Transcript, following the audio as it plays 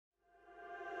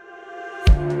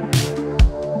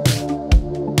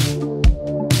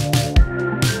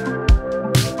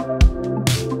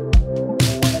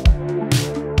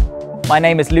My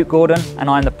name is Luke Gordon and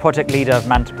I'm the project leader of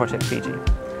Manta Project Fiji.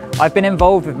 I've been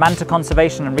involved with manta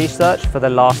conservation and research for the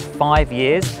last 5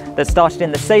 years that started in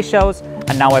the Seychelles,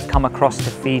 and now I've come across to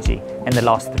Fiji in the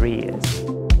last 3 years.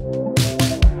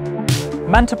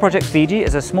 Manta Project Fiji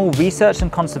is a small research and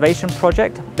conservation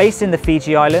project based in the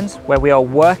Fiji Islands where we are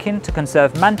working to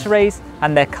conserve manta rays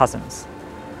and their cousins.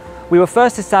 We were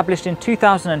first established in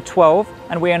 2012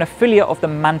 and we are an affiliate of the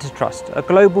Manta Trust, a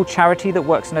global charity that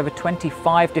works in over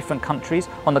 25 different countries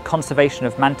on the conservation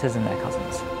of mantas and their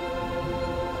cousins.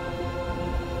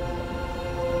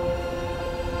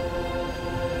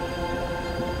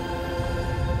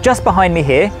 Just behind me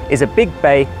here is a big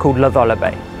bay called Lavala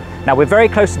Bay. Now we're very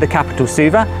close to the capital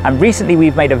Suva, and recently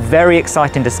we've made a very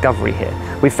exciting discovery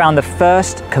here. We found the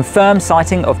first confirmed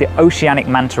sighting of the Oceanic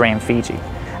Manta ray in Fiji.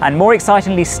 And more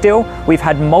excitingly still, we've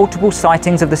had multiple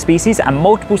sightings of the species and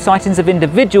multiple sightings of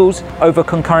individuals over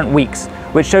concurrent weeks,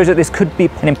 which shows that this could be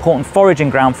an important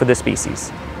foraging ground for the species.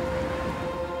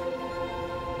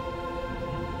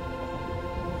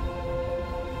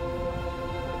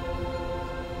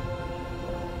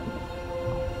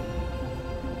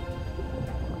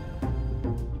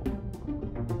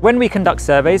 When we conduct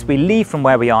surveys, we leave from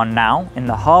where we are now in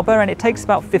the harbour, and it takes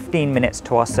about 15 minutes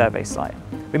to our survey site.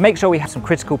 We make sure we have some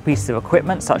critical pieces of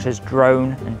equipment such as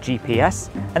drone and GPS,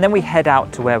 and then we head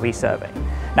out to where we survey.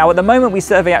 Now at the moment we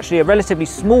survey actually a relatively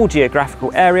small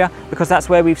geographical area because that's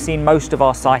where we've seen most of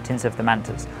our sightings of the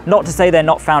mantas. Not to say they're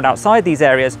not found outside these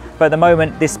areas, but at the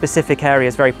moment this specific area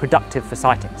is very productive for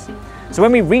sightings. So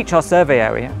when we reach our survey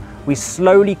area, we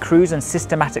slowly cruise and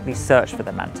systematically search for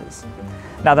the mantas.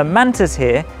 Now the mantas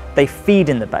here, they feed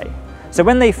in the bay. So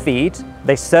when they feed,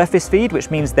 they surface feed, which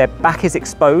means their back is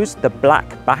exposed, the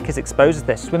black back is exposed as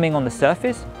they're swimming on the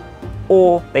surface,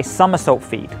 or they somersault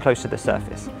feed close to the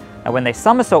surface. Now when they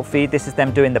somersault feed, this is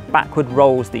them doing the backward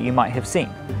rolls that you might have seen.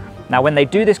 Now when they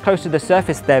do this close to the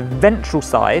surface, their ventral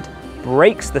side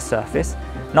breaks the surface.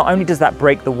 Not only does that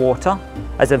break the water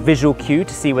as a visual cue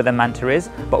to see where the manta is,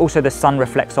 but also the sun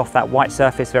reflects off that white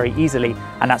surface very easily,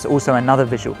 and that's also another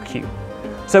visual cue.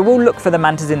 So we'll look for the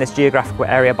mantas in this geographical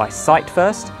area by sight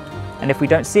first, and if we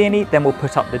don't see any, then we'll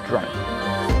put up the drone.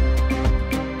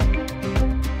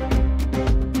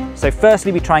 So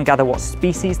firstly, we try and gather what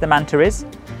species the manta is.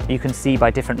 You can see by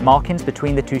different markings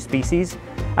between the two species.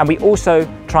 And we also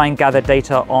try and gather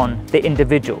data on the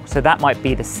individual. So that might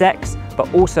be the sex,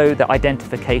 but also the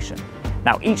identification.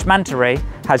 Now each manta ray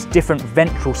has different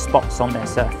ventral spots on their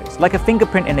surface, like a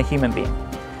fingerprint in a human being.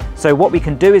 So what we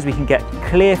can do is we can get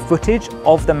clear footage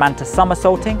of the manta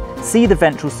somersaulting, see the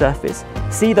ventral surface,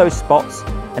 see those spots,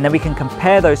 and then we can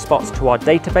compare those spots to our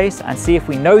database and see if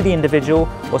we know the individual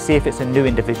or see if it's a new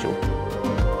individual.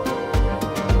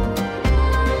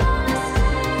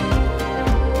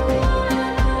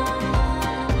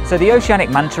 So the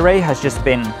Oceanic Manta ray has just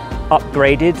been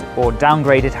upgraded or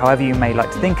downgraded, however you may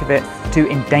like to think of it, to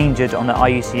endangered on the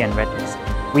IUCN Red List.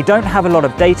 We don't have a lot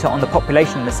of data on the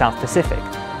population in the South Pacific.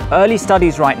 Early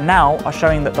studies right now are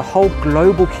showing that the whole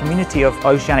global community of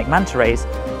Oceanic Manta rays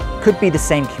could be the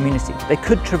same community. They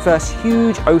could traverse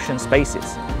huge ocean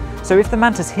spaces. So if the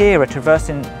mantas here are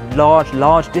traversing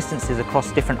large distances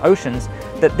across different oceans,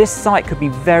 that this site could be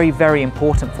very, very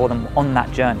important for them on that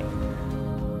journey.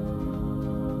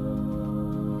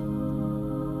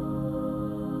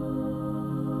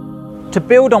 To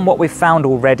build on what we've found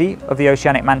already of the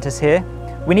Oceanic mantas here,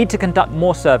 we need to conduct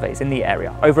more surveys in the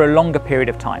area over a longer period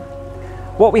of time.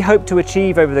 What we hope to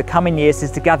achieve over the coming years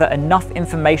is to gather enough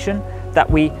information that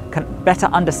we can better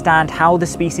understand how the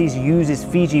species uses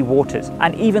Fiji waters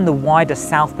and even the wider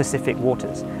South Pacific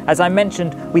waters. As I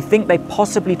mentioned, we think they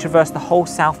possibly traverse the whole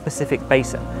South Pacific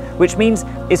basin, which means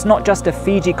it's not just a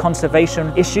Fiji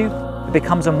conservation issue, it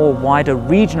becomes a more wider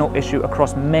regional issue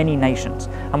across many nations.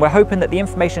 And we're hoping that the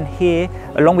information here,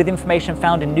 along with information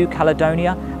found in New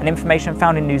Caledonia and information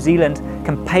found in New Zealand,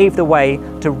 can pave the way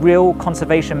to real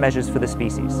conservation measures for the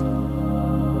species.